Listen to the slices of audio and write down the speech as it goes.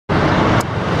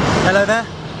Hello there,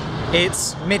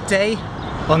 it's midday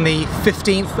on the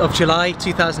 15th of July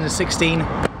 2016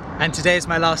 and today is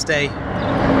my last day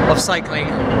of cycling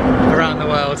around the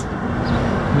world.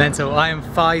 Mental. I am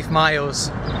 5 miles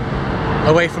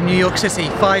away from New York City,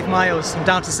 5 miles. I'm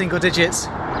down to single digits.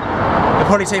 It'll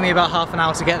probably take me about half an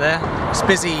hour to get there. It's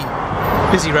busy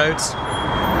roads,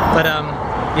 but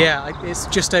yeah, it's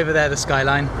just over there, the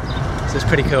skyline, so it's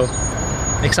pretty cool.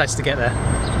 Excited to get there.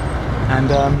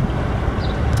 And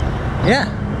yeah,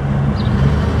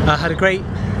 I had a great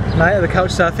night at the couch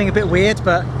surfing, a bit weird,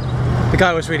 but the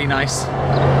guy was really nice.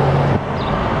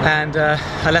 And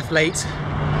I left late.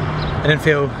 I didn't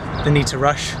feel the need to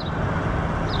rush.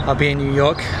 I'll be in New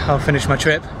York, I'll finish my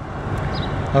trip.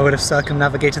 I would have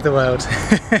circumnavigated the world.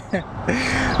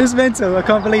 It's mental, I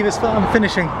can't believe I'm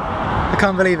finishing. I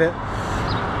can't believe it.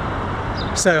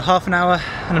 So half an hour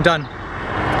and I'm done.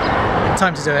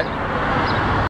 Time to do it.